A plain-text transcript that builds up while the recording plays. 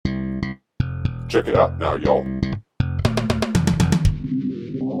Check it out now, y'all.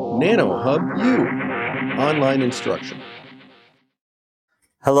 nanoHUB-U online instruction.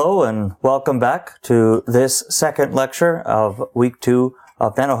 Hello and welcome back to this second lecture of week 2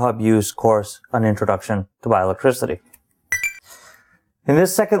 of nanoHUB-U's course on Introduction to Bioelectricity. In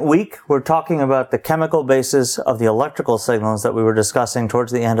this second week, we're talking about the chemical basis of the electrical signals that we were discussing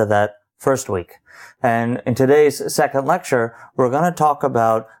towards the end of that first week. And in today's second lecture, we're going to talk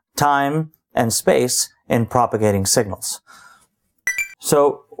about time and space in propagating signals.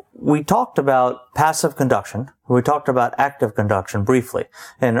 So we talked about passive conduction. We talked about active conduction briefly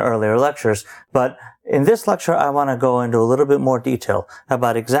in earlier lectures, but in this lecture, I want to go into a little bit more detail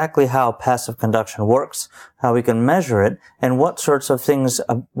about exactly how passive conduction works, how we can measure it, and what sorts of things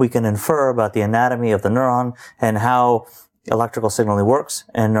we can infer about the anatomy of the neuron and how electrical signaling works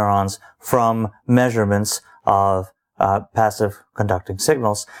in neurons from measurements of passive conducting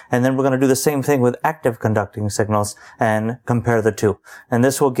signals. And then we're going to do the same thing with active conducting signals and compare the two. And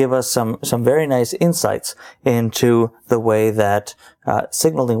this will give us some very nice insights into the way that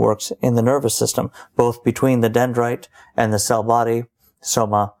signaling works in the nervous system, both between the dendrite and the cell body,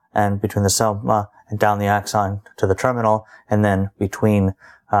 soma, and between the soma and down the axon to the terminal, and then between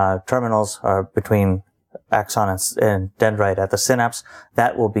terminals, or between axon and dendrite at the synapse.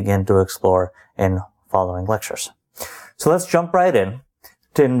 That we'll begin to explore in following lectures. So let's jump right in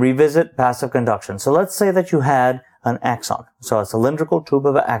to revisit passive conduction. So let's say that you had an axon. So a cylindrical tube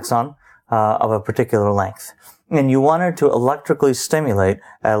of an axon of a particular length. And you wanted to electrically stimulate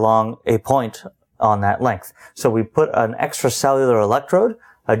along a point on that length. So we put an extracellular electrode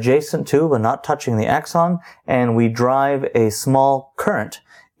adjacent to but not touching the axon, and we drive a small current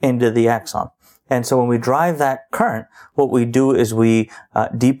into the axon. And so when we drive that current, what we do is we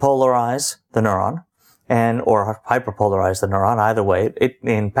depolarize the neuron, or hyperpolarize the neuron. Either way,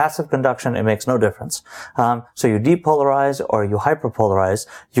 in passive conduction, it makes no difference. So you depolarize or you hyperpolarize,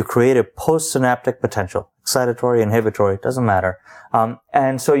 you create a postsynaptic potential, excitatory, inhibitory, doesn't matter.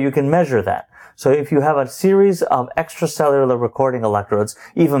 And so you can measure that. So if you have a series of extracellular recording electrodes,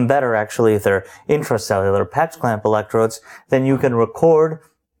 even better actually if they're intracellular patch clamp electrodes, then you can record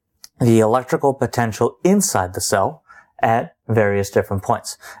the electrical potential inside the cell at various different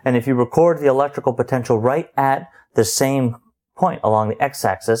points. And if you record the electrical potential right at the same point along the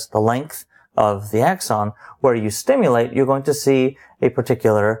x-axis, the length of the axon, where you stimulate, you're going to see a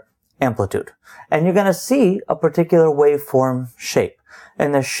particular amplitude. And you're going to see a particular waveform shape.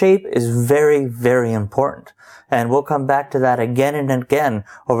 And the shape is very, very important. And we'll come back to that again and again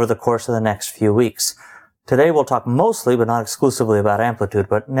over the course of the next few weeks. Today we'll talk mostly, but not exclusively, about amplitude,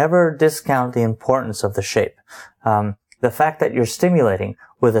 but never discount the importance of the shape. The fact that you're stimulating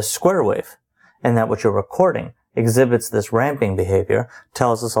with a square wave and that what you're recording exhibits this ramping behavior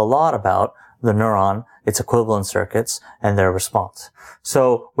tells us a lot about the neuron, its equivalent circuits, and their response.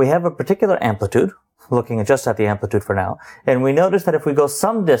 So we have a particular amplitude, looking just at the amplitude for now, and we notice that if we go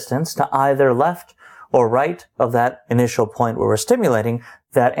some distance to either left or right of that initial point where we're stimulating,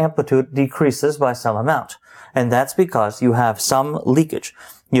 that amplitude decreases by some amount. And that's because you have some leakage.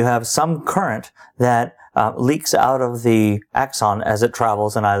 You have some current that leaks out of the axon as it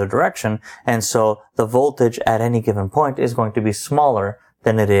travels in either direction, and so the voltage at any given point is going to be smaller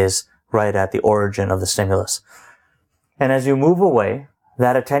than it is right at the origin of the stimulus. And as you move away,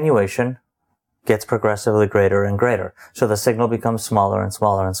 that attenuation gets progressively greater and greater. So the signal becomes smaller and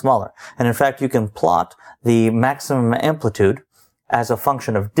smaller and smaller. And in fact, you can plot the maximum amplitude as a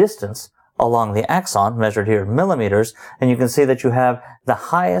function of distance along the axon, measured here in millimeters, and you can see that you have the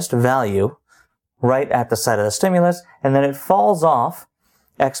highest value right at the site of the stimulus, and then it falls off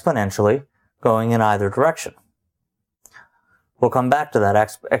exponentially going in either direction. We'll come back to that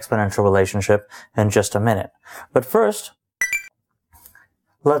exponential relationship in just a minute. But first,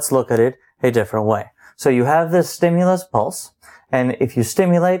 let's look at it a different way. So you have this stimulus pulse, and if you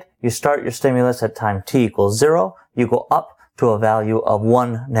stimulate, you start your stimulus at time t equals 0, you go up to a value of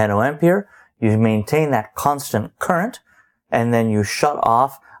 1 nanoampere, you maintain that constant current, and then you shut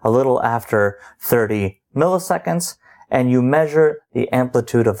off a little after 30 milliseconds, and you measure the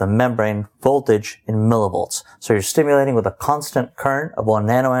amplitude of the membrane voltage in millivolts. So you're stimulating with a constant current of 1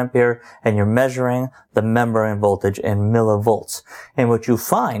 nanoampere, and you're measuring the membrane voltage in millivolts. And what you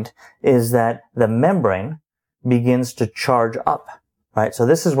find is that the membrane begins to charge up, right? So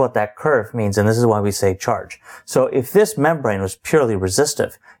this is what that curve means, and this is why we say charge. So if this membrane was purely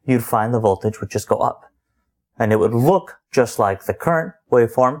resistive, you'd find the voltage would just go up. And it would look just like the current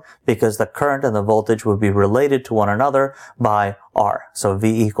waveform because the current and the voltage would be related to one another by R. So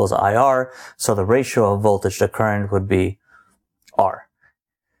V equals IR. So the ratio of voltage to current would be R.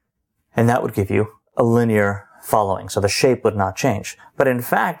 And that would give you a linear following. So the shape would not change. But in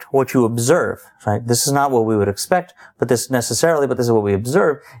fact, what you observe, right, this is not what we would expect, but this is what we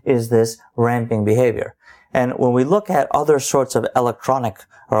observe, is this ramping behavior. And when we look at other sorts of electronic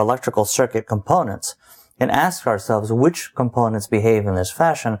or electrical circuit components and ask ourselves which components behave in this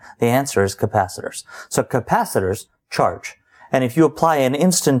fashion, the answer is capacitors. So capacitors charge. And if you apply an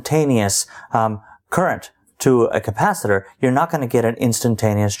instantaneous current to a capacitor, you're not going to get an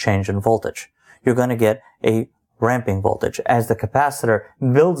instantaneous change in voltage. You're going to get a ramping voltage. As the capacitor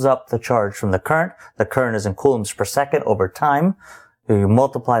builds up the charge from the current is in coulombs per second over time. You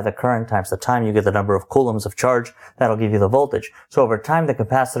multiply the current times the time, you get the number of coulombs of charge. That'll give you the voltage. So over time, the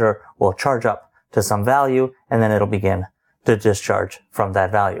capacitor will charge up to some value, and then it'll begin to discharge from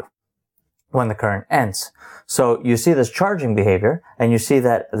that value when the current ends. So you see this charging behavior, and you see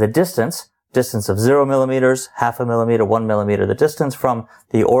that the distance of 0 millimeters, half a millimeter, 1 millimeter, the distance from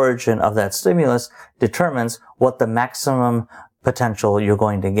the origin of that stimulus determines what the maximum potential you're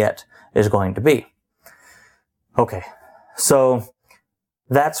going to get is going to be. Okay, so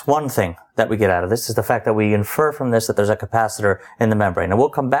that's one thing that we get out of this, is the fact that we infer from this that there's a capacitor in the membrane. And we'll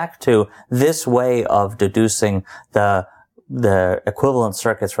come back to this way of deducing the equivalent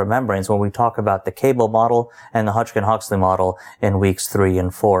circuits for membranes when we talk about the cable model and the Hodgkin-Huxley model in weeks 3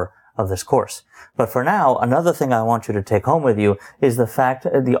 and 4 of this course. But for now, another thing I want you to take home with you is the fact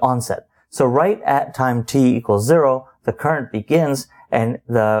of the onset. So right at time t equals 0, the current begins and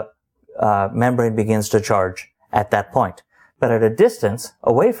the membrane begins to charge at that point. But at a distance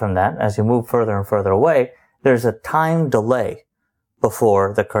away from that, as you move further and further away, there's a time delay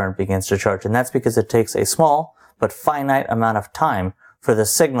before the current begins to charge. And that's because it takes a small but finite amount of time for the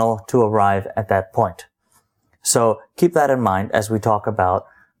signal to arrive at that point. So keep that in mind as we talk about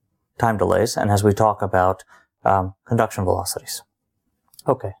time delays and as we talk about conduction velocities.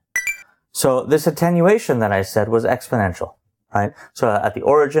 Okay. So this attenuation that I said was exponential. Right? So at the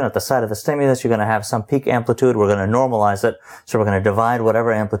origin, at the site of the stimulus, you're going to have some peak amplitude. We're going to normalize it. So we're going to divide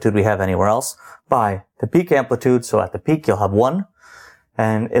whatever amplitude we have anywhere else by the peak amplitude. So at the peak, you'll have 1,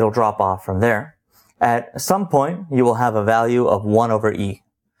 and it'll drop off from there. At some point, you will have a value of 1 over E.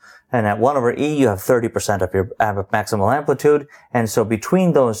 And at 1 over E, you have 30% of your maximal amplitude. And so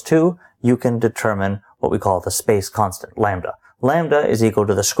between those two, you can determine what we call the space constant, lambda. Lambda is equal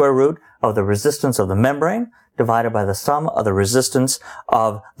to the square root of the resistance of the membrane divided by the sum of the resistance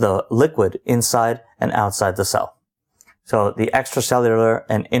of the liquid inside and outside the cell. So the extracellular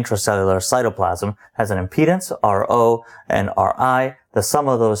and intracellular cytoplasm has an impedance, Rho and Ri. The sum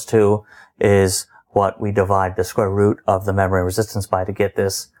of those two is what we divide the square root of the membrane resistance by to get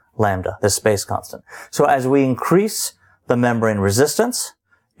this lambda, this space constant. So as we increase the membrane resistance,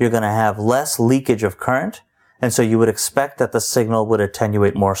 you're going to have less leakage of current, and so you would expect that the signal would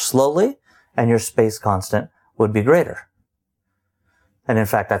attenuate more slowly, and your space constant would be greater. And in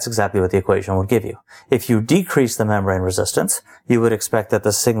fact, that's exactly what the equation would give you. If you decrease the membrane resistance, you would expect that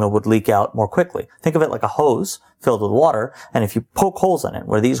the signal would leak out more quickly. Think of it like a hose filled with water, and if you poke holes in it,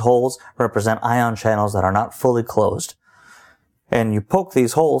 where these holes represent ion channels that are not fully closed, and you poke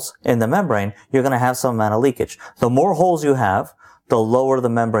these holes in the membrane, you're going to have some amount of leakage. The more holes you have, the lower the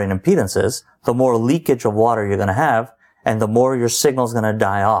membrane impedance is, the more leakage of water you're going to have, and the more your signal is going to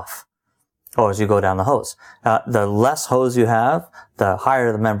die off. Or as you go down the hose. The less hose you have, the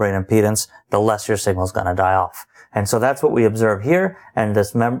higher the membrane impedance, the less your signal is going to die off. And so that's what we observe here. And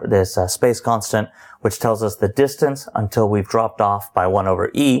this space constant, which tells us the distance until we've dropped off by 1 over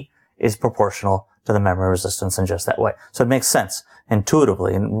E, is proportional to the membrane resistance in just that way. So it makes sense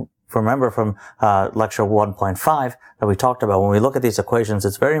intuitively. And remember from lecture 1.5 that we talked about, when we look at these equations,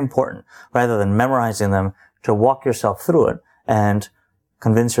 it's very important, rather than memorizing them, to walk yourself through it and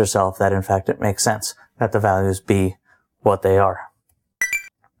convince yourself that, in fact, it makes sense that the values be what they are.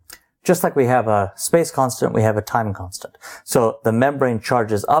 Just like we have a space constant, we have a time constant. So the membrane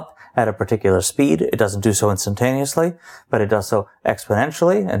charges up at a particular speed. It doesn't do so instantaneously, but it does so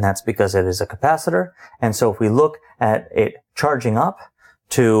exponentially, and that's because it is a capacitor. And so if we look at it charging up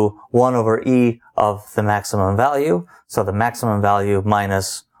to 1 over E of the maximum value, so the maximum value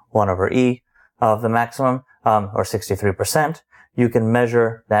minus 1 over E of the maximum, or 63%, you can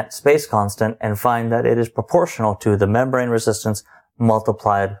measure that space constant and find that it is proportional to the membrane resistance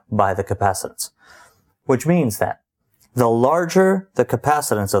multiplied by the capacitance. Which means that the larger the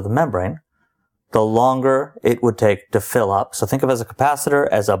capacitance of the membrane, the longer it would take to fill up. So think of it as a capacitor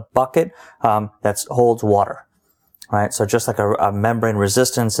as a bucket that holds water. Right? So just like a membrane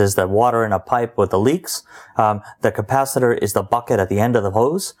resistance is the water in a pipe with the leaks, the capacitor is the bucket at the end of the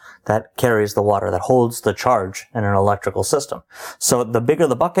hose that carries the water, that holds the charge in an electrical system. So the bigger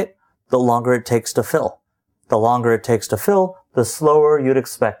the bucket, the longer it takes to fill. The longer it takes to fill, the slower you'd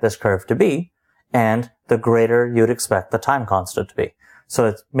expect this curve to be, and the greater you'd expect the time constant to be. So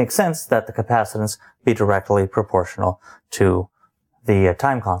it makes sense that the capacitance be directly proportional to the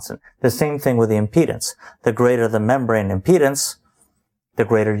time constant. The same thing with the impedance. The greater the membrane impedance,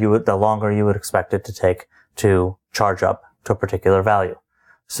 the longer you would expect it to take to charge up to a particular value.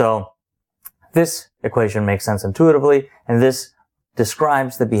 So this equation makes sense intuitively, and this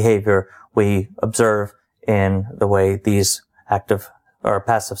describes the behavior we observe in the way these active or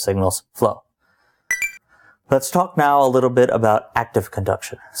passive signals flow. Let's talk now a little bit about active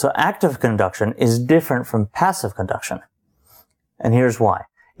conduction. So active conduction is different from passive conduction. And here's why.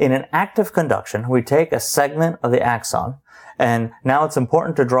 In an active conduction, we take a segment of the axon, and now it's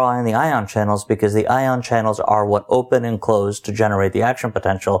important to draw in the ion channels because the ion channels are what open and close to generate the action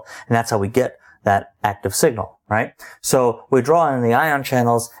potential, and that's how we get that active signal, right? So we draw in the ion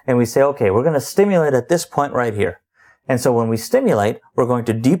channels and we say, okay, we're going to stimulate at this point right here. And so when we stimulate, we're going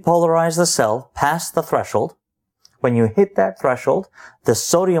to depolarize the cell past the threshold. When you hit that threshold, the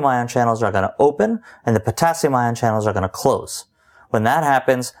sodium ion channels are going to open and the potassium ion channels are going to close. When that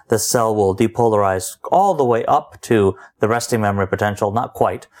happens, the cell will depolarize all the way up to the resting membrane potential, not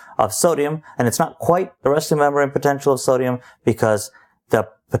quite, of sodium. And it's not quite the resting membrane potential of sodium because the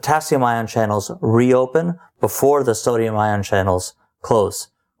potassium ion channels reopen before the sodium ion channels close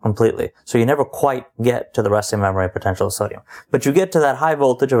completely. So you never quite get to the resting membrane potential of sodium. But you get to that high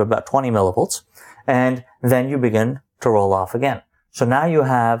voltage of about 20 millivolts, and then you begin to roll off again. So now you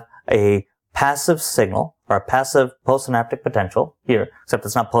have a passive signal, or a passive postsynaptic potential here, except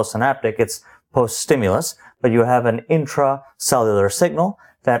it's not postsynaptic, it's post-stimulus, but you have an intracellular signal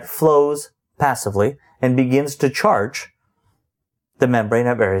that flows passively and begins to charge the membrane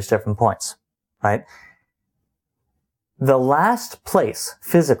at various different points, right? The last place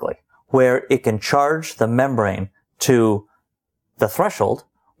physically where it can charge the membrane to the threshold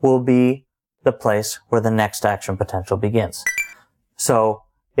will be the place where the next action potential begins. So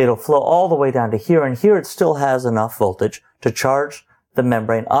it'll flow all the way down to here, and here it still has enough voltage to charge the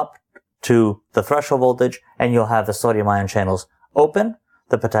membrane up to the threshold voltage, and you'll have the sodium ion channels open,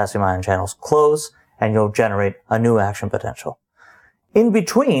 the potassium ion channels close, and you'll generate a new action potential. In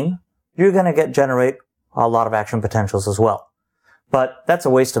between, you're going to generate a lot of action potentials as well. But that's a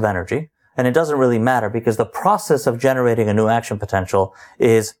waste of energy, and it doesn't really matter because the process of generating a new action potential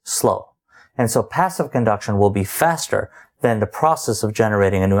is slow. And so passive conduction will be faster than the process of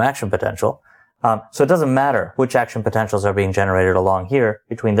generating a new action potential. So it doesn't matter which action potentials are being generated along here,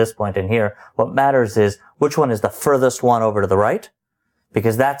 between this point and here. What matters is which one is the furthest one over to the right,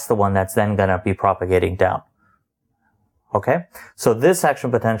 because that's the one that's then going to be propagating down. Okay? So this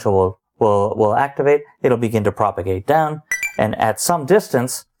action potential will activate, it'll begin to propagate down, and at some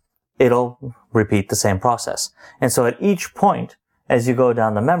distance, it'll repeat the same process. And so at each point, as you go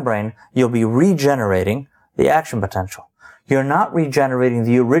down the membrane, you'll be regenerating the action potential. You're not regenerating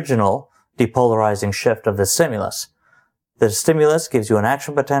the original depolarizing shift of the stimulus. The stimulus gives you an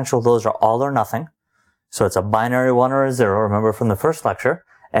action potential. Those are all or nothing. So it's a binary 1 or a 0, remember from the first lecture,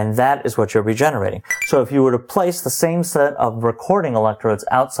 and that is what you're regenerating. So if you were to place the same set of recording electrodes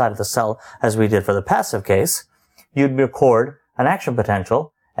outside of the cell as we did for the passive case, you'd record an action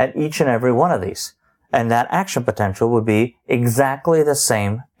potential at each and every one of these. And that action potential would be exactly the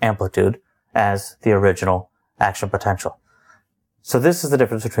same amplitude as the original action potential. So this is the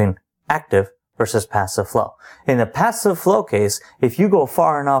difference between active versus passive flow. In the passive flow case, if you go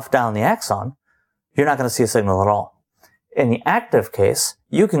far enough down the axon, you're not going to see a signal at all. In the active case,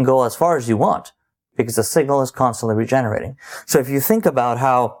 you can go as far as you want because the signal is constantly regenerating. So if you think about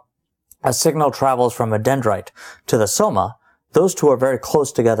how a signal travels from a dendrite to the soma, those two are very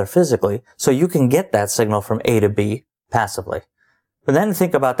close together physically, so you can get that signal from A to B passively. But then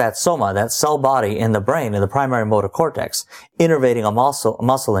think about that soma, that cell body in the brain, in the primary motor cortex, innervating a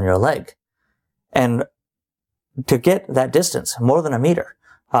muscle in your leg. And to get that distance, more than a meter,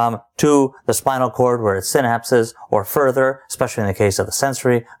 to the spinal cord where it synapses or further, especially in the case of the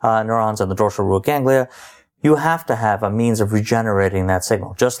sensory neurons and the dorsal root ganglia, you have to have a means of regenerating that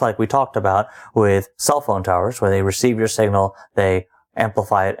signal, just like we talked about with cell phone towers, where they receive your signal, they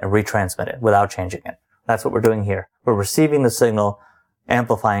amplify it and retransmit it without changing it. That's what we're doing here. We're receiving the signal,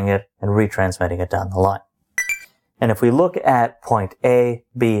 amplifying it, and retransmitting it down the line. And if we look at point A,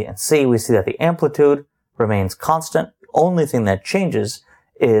 B, and C, we see that the amplitude remains constant. The only thing that changes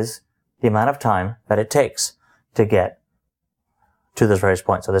is the amount of time that it takes to get to this various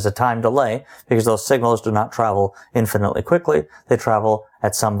point. So there's a time delay because those signals do not travel infinitely quickly. They travel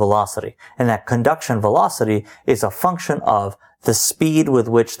at some velocity. And that conduction velocity is a function of the speed with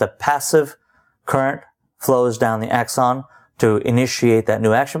which the passive current flows down the axon to initiate that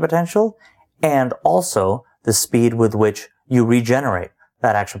new action potential, and also the speed with which you regenerate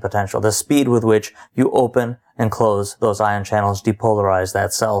that action potential, the speed with which you open and close those ion channels, depolarize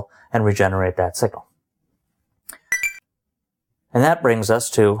that cell, and regenerate that signal. And that brings us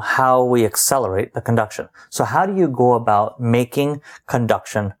to how we accelerate the conduction. So how do you go about making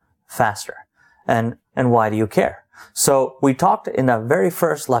conduction faster? And why do you care? So we talked in the very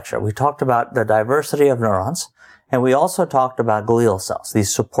first lecture, we talked about the diversity of neurons, and we also talked about glial cells,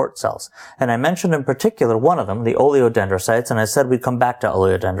 these support cells. And I mentioned in particular one of them, the oleodendrocytes, and I said we'd come back to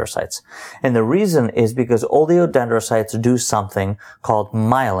oleodendrocytes. And the reason is because oleodendrocytes do something called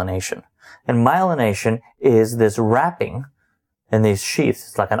myelination. And myelination is this wrapping in these sheaths.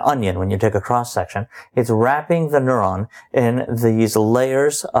 It's like an onion when you take a cross section. It's wrapping the neuron in these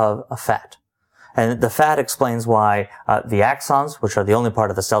layers of fat. And the fat explains why the axons, which are the only part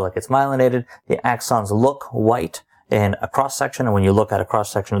of the cell that gets myelinated, the axons look white in a cross section. And when you look at a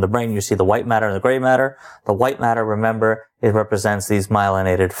cross section of the brain, you see the white matter and the gray matter. The white matter, remember, it represents these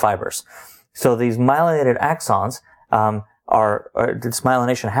myelinated fibers. So these myelinated axons this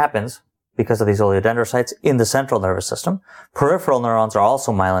myelination happens because of these oleodendrocytes in the central nervous system. Peripheral neurons are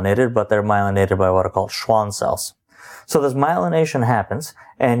also myelinated, but they're myelinated by what are called Schwann cells. So this myelination happens,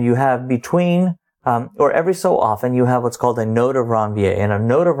 and you have between, or every so often, you have what's called a node of Ranvier. And a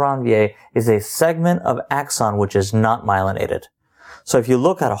node of Ranvier is a segment of axon which is not myelinated. So if you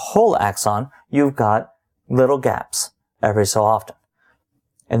look at a whole axon, you've got little gaps every so often.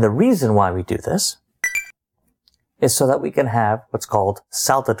 And the reason why we do this is so that we can have what's called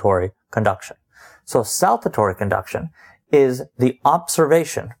saltatory conduction. So saltatory conduction is the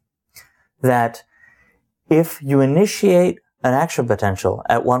observation that if you initiate an action potential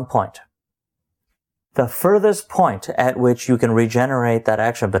at one point, the furthest point at which you can regenerate that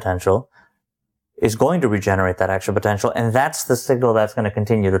action potential is going to regenerate that action potential, and that's the signal that's going to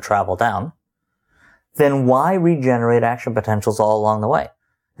continue to travel down, then why regenerate action potentials all along the way?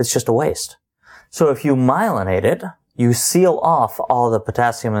 It's just a waste. So if you myelinate it, you seal off all the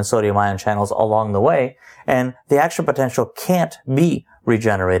potassium and sodium ion channels along the way, and the action potential can't be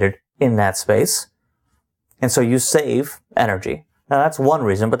regenerated in that space. And so you save energy. Now that's one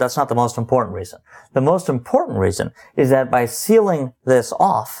reason, but that's not the most important reason. The most important reason is that by sealing this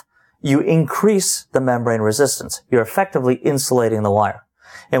off, you increase the membrane resistance. You're effectively insulating the wire.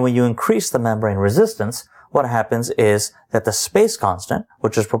 And when you increase the membrane resistance, what happens is that the space constant,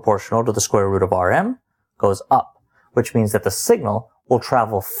 which is proportional to the square root of Rm, goes up, which means that the signal will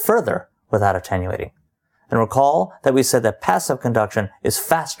travel further without attenuating. And recall that we said that passive conduction is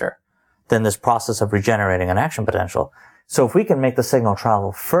faster than this process of regenerating an action potential. So if we can make the signal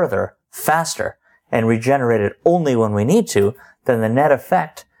travel further, faster, and regenerate it only when we need to, then the net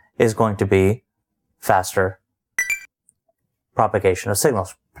effect is going to be faster propagation of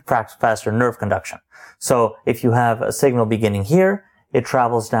signals, faster nerve conduction. So if you have a signal beginning here, it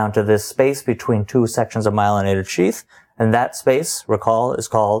travels down to this space between two sections of myelinated sheath, and that space, recall, is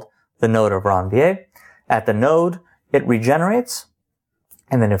called the node of Ranvier. At the node, it regenerates,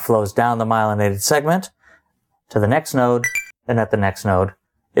 and then it flows down the myelinated segment to the next node, and at the next node,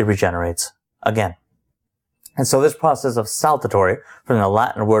 it regenerates again. And so this process of saltatory, from the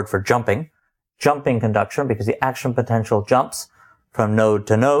Latin word for jumping conduction, because the action potential jumps from node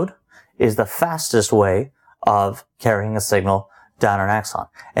to node, is the fastest way of carrying a signal down an axon.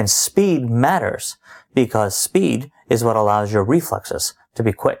 And speed matters because speed is what allows your reflexes to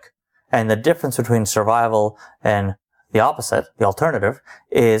be quick. And the difference between survival and the opposite, the alternative,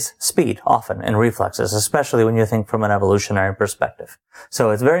 is speed often in reflexes, especially when you think from an evolutionary perspective.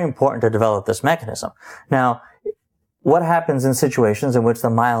 So it's very important to develop this mechanism. Now, what happens in situations in which the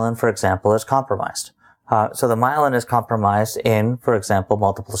myelin, for example, is compromised? So the myelin is compromised in, for example,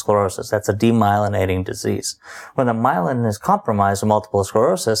 multiple sclerosis. That's a demyelinating disease. When the myelin is compromised in multiple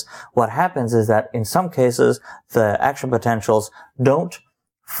sclerosis, what happens is that in some cases, the action potentials don't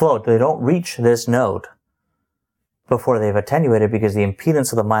float. They don't reach this node before they've attenuated because the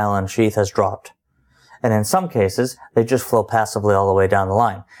impedance of the myelin sheath has dropped. And in some cases, they just flow passively all the way down the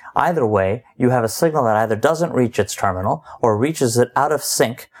line. Either way, you have a signal that either doesn't reach its terminal or reaches it out of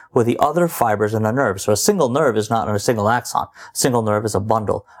sync with the other fibers in a nerve. So a single nerve is not a single axon. A single nerve is a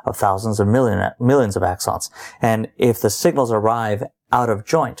bundle of thousands of millions of axons. And if the signals arrive out of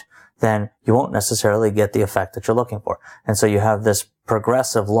joint, then you won't necessarily get the effect that you're looking for. And so you have this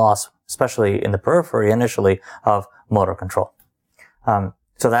progressive loss, especially in the periphery initially, of motor control.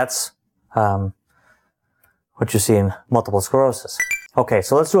 So that's what you see in multiple sclerosis. Okay,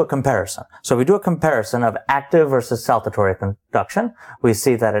 so let's do a comparison. So if we do a comparison of active versus saltatory conduction, we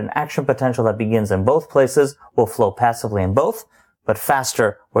see that an action potential that begins in both places will flow passively in both, but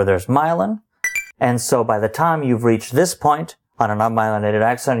faster where there's myelin. And so by the time you've reached this point on an unmyelinated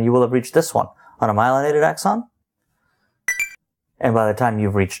axon, you will have reached this one on a myelinated axon. And by the time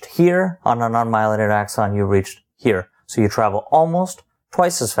you've reached here on an unmyelinated axon, you've reached here. So you travel almost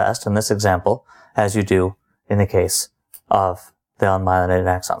twice as fast in this example as you do in the case of the unmyelinated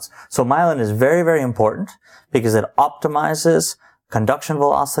axons. So myelin is very, very important because it optimizes conduction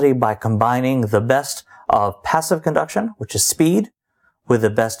velocity by combining the best of passive conduction, which is speed, with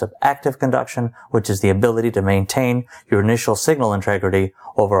the best of active conduction, which is the ability to maintain your initial signal integrity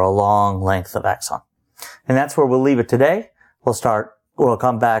over a long length of axon. And that's where we'll leave it today. We'll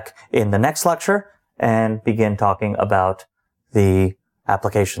come back in the next lecture and begin talking about the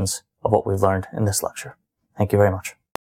applications of what we've learned in this lecture. Thank you very much.